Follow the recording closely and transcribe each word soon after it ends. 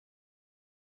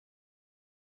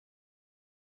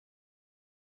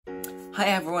Hi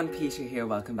everyone, Peter here,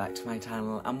 welcome back to my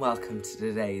channel and welcome to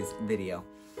today's video.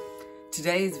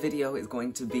 Today's video is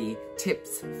going to be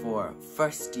tips for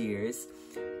first years,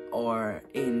 or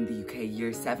in the UK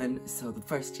year 7, so the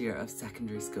first year of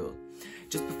secondary school.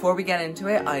 Just before we get into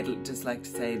it, I'd just like to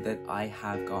say that I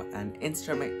have got an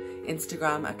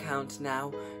Instagram account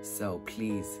now, so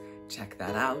please check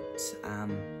that out.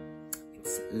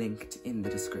 It's linked in the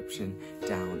description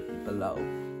down below.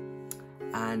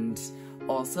 And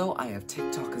also, I have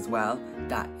TikTok as well,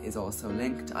 that is also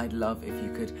linked. I'd love if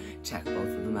you could check both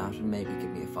of them out and maybe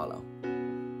give me a follow.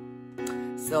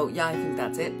 So yeah, I think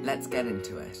that's it, let's get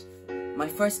into it. My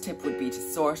first tip would be to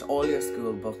sort all your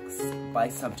school books by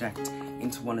subject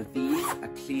into one of these, a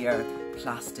clear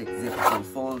plastic zippable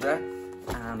folder,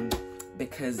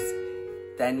 because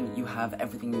then you have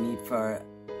everything you need for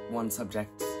one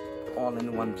subject all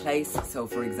in one place. So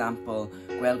for example,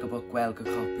 Gaeilge book, Gaeilge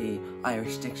copy,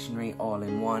 Irish dictionary all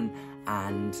in one,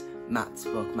 and maths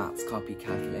book, maths copy,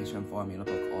 calculator and formula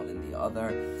book all in the other.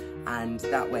 And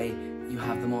that way you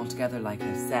have them all together like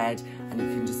I've said, and you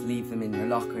can just leave them in your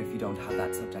locker if you don't have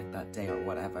that subject that day or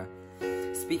whatever.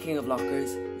 Speaking of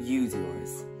lockers, use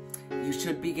yours. You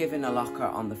should be given a locker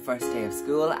on the first day of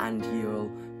school and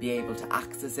you'll be able to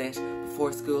access it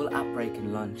before school, at break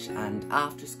and lunch, and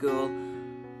after school.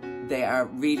 They are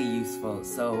really useful,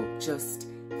 so just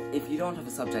if you don't have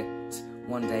a subject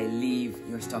one day, leave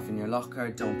your stuff in your locker,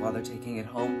 don't bother taking it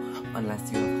home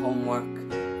unless you have homework,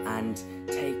 and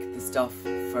take the stuff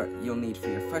you'll need for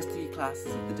your first 3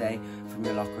 classes of the day from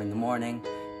your locker in the morning,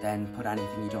 then put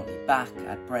anything you don't need back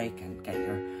at break and get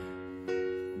your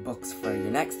books for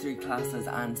your next 3 classes,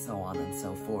 and so on and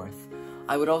so forth.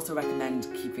 I would also recommend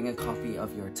keeping a copy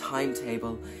of your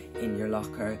timetable in your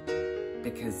locker,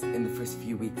 because in the first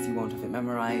few weeks you won't have it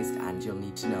memorised and you'll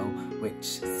need to know which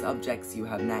subjects you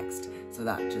have next, so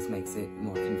that just makes it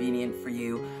more convenient for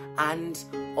you. And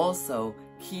also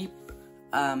keep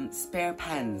spare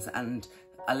pens and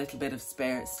a little bit of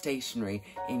spare stationery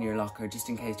in your locker just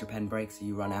in case your pen breaks or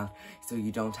you run out, so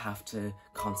you don't have to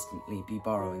constantly be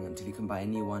borrowing until you can buy a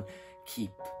new one.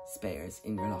 Keep spares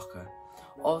in your locker.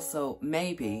 Also,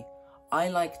 maybe I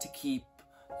like to keep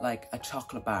like a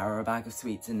chocolate bar or a bag of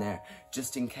sweets in there,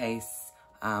 just in case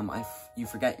you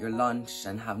forget your lunch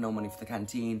and have no money for the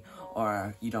canteen,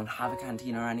 or you don't have a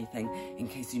canteen or anything, in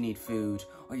case you need food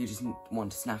or you just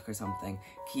want a snack or something.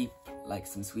 Keep like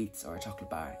some sweets or a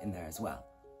chocolate bar in there as well.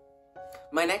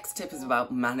 My next tip is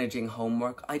about managing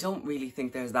homework. I don't really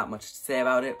think there's that much to say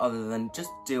about it other than just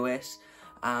do it,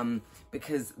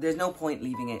 because there's no point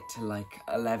leaving it till like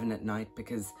 11 at night,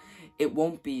 because it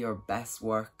won't be your best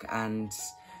work, and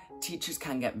teachers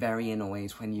can get very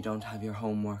annoyed when you don't have your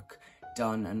homework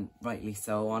done, and rightly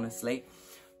so, honestly.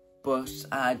 But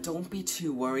don't be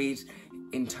too worried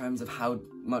in terms of how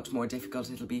much more difficult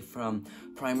it'll be from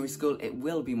primary school. It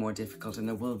will be more difficult and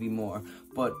there will be more,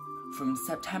 but from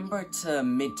September to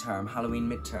midterm, Halloween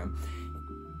midterm,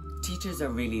 teachers are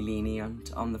really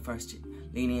lenient on the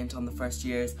first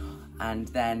years, and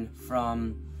then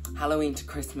from Halloween to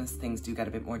Christmas things do get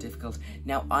a bit more difficult.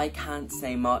 Now I can't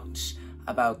say much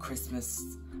about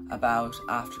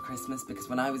after Christmas, because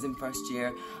when I was in first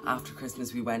year, after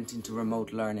Christmas we went into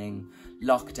remote learning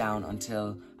lockdown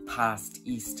until past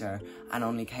Easter and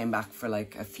only came back for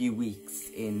like a few weeks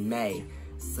in May,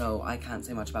 so I can't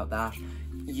say much about that.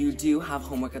 You do have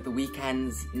homework at the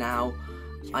weekends now.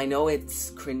 I know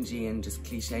it's cringy and just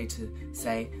cliche to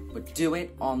say, but do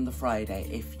it on the Friday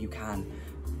if you can.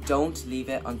 Don't leave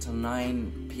it until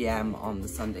 9 PM on the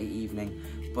Sunday evening.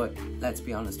 But let's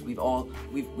be honest, we've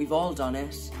all done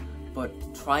it, but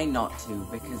try not to,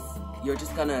 because you're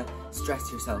just gonna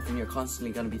stress yourself and you're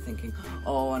constantly gonna be thinking,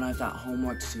 oh, and I've that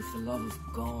homework to do, for the love of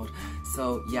God.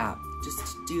 So yeah,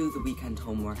 just do the weekend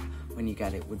homework when you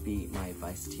get it, would be my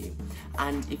advice to you.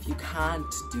 And if you can't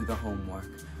do the homework,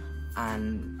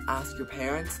 and ask your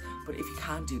parents, but if you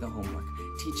can't do the homework,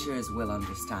 teachers will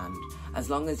understand, as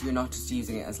long as you're not just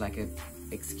using it as like an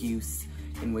excuse,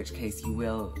 in which case you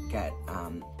will get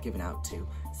given out to.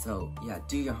 So yeah,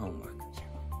 do your homework.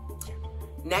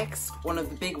 Next, one of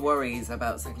the big worries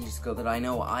about secondary school that I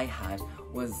know I had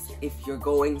was if you're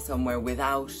going somewhere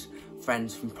without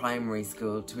friends from primary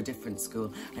school to a different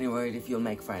school and you're worried if you'll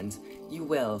make friends. You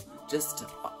will. Just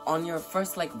on your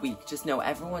first week, just know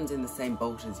everyone's in the same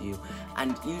boat as you,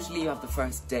 and usually you have the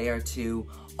first day or 2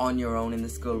 on your own in the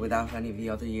school without any of the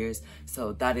other years,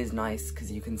 so that is nice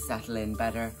because you can settle in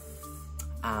better.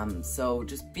 So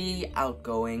just be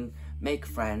outgoing, make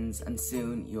friends, and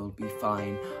soon you'll be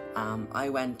fine. I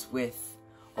went with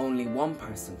only one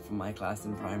person from my class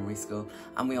in primary school,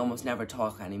 and we almost never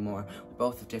talk anymore. We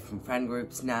both have different friend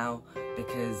groups now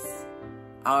because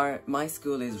my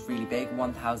school is really big,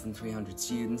 1,300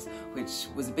 students, which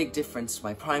was a big difference to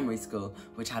my primary school,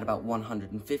 which had about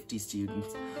 150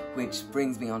 students, which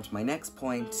brings me on to my next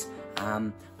point,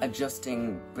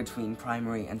 adjusting between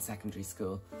primary and secondary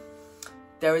school.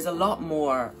 There is a lot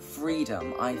more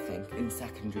freedom, I think, in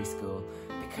secondary school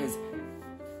because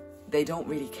they don't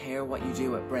really care what you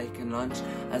do at break and lunch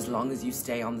as long as you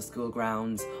stay on the school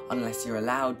grounds, unless you're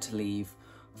allowed to leave.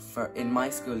 In my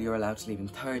school, you're allowed to leave in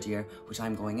third year, which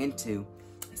I'm going into,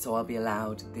 so I'll be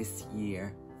allowed this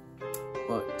year.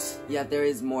 But yeah, there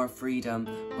is more freedom,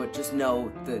 but just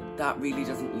know that that really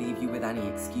doesn't leave you with any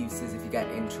excuses if you get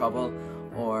in trouble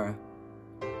or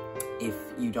if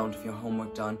you don't have your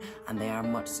homework done, and they are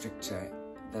much stricter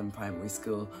than primary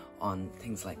school on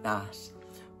things like that.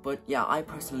 But yeah, I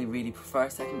personally really prefer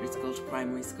secondary school to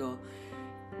primary school.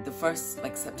 The first,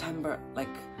 September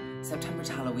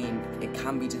to Halloween, it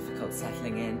can be difficult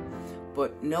settling in,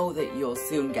 but know that you'll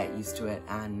soon get used to it,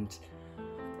 and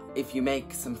if you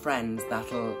make some friends,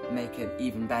 that'll make it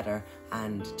even better,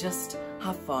 and just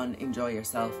have fun, enjoy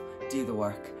yourself, do the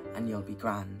work, and you'll be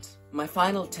grand. My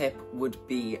final tip would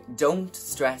be don't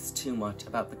stress too much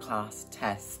about the class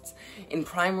tests. In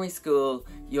primary school,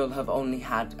 you'll have only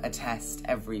had a test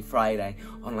every Friday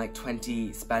on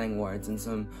 20 spelling words and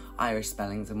some Irish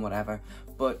spellings and whatever.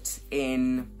 But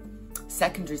in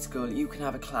secondary school, you can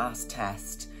have a class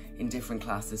test in different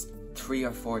classes 3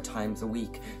 or 4 times a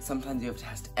week. Sometimes you have a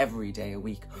test every day a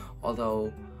week,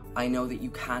 although I know that you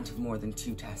can't have more than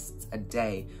 2 tests a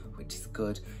day, which is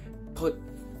good.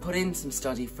 Put in some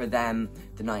study for them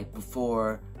the night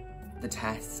before the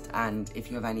test, and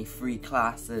if you have any free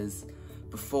classes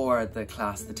before the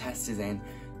class the test is in,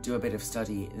 do a bit of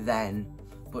study then.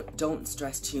 But don't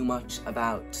stress too much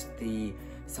about the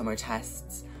summer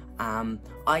tests.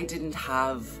 I didn't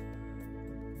have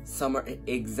summer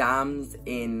exams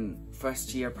in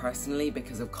first year personally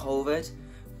because of COVID,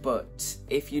 but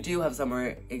if you do have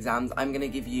summer exams, I'm going to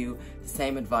give you the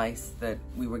same advice that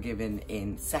we were given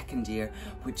in second year,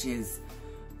 which is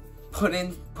put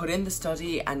in the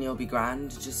study and you'll be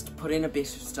grand. Just put in a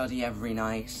bit of study every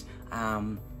night.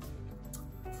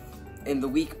 In the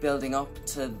week building up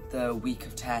to the week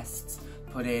of tests,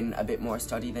 put in a bit more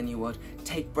study than you would.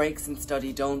 Take breaks and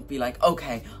study. Don't be like,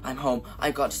 okay, I'm home,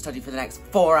 I've got to study for the next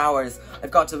 4 hours, I've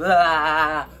got to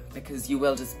blah, because you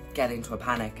will just get into a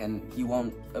panic and you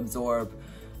won't absorb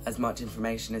as much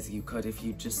information as you could if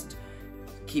you just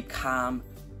keep calm.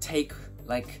 Take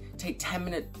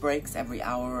 10-minute breaks every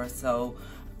hour or so,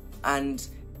 and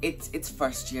it's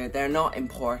first year, they're not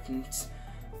important,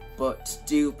 but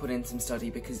do put in some study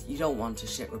because you don't want a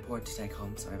shit report to take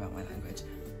home, sorry about my language.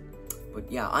 But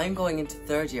yeah, I'm going into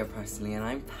third year personally and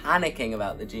I'm panicking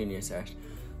about the junior cert.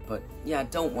 But yeah,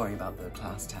 don't worry about the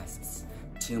class tests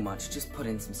too much, just put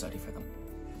in some study for them.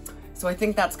 So I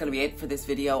think that's going to be it for this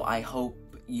video. I hope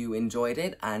you enjoyed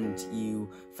it and you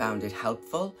found it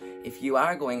helpful. If you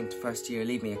are going into first year,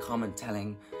 leave me a comment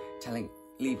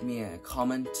leave me a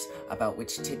comment about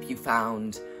which tip you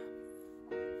found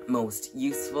most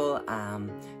useful.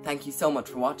 Thank you so much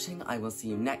for watching. I will see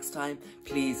you next time.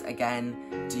 Please,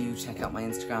 again, do check out my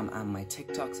Instagram and my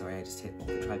TikTok. Sorry, I just hit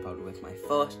the tripod with my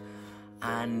foot.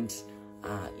 And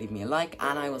leave me a like,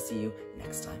 and I will see you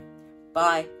next time.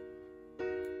 Bye.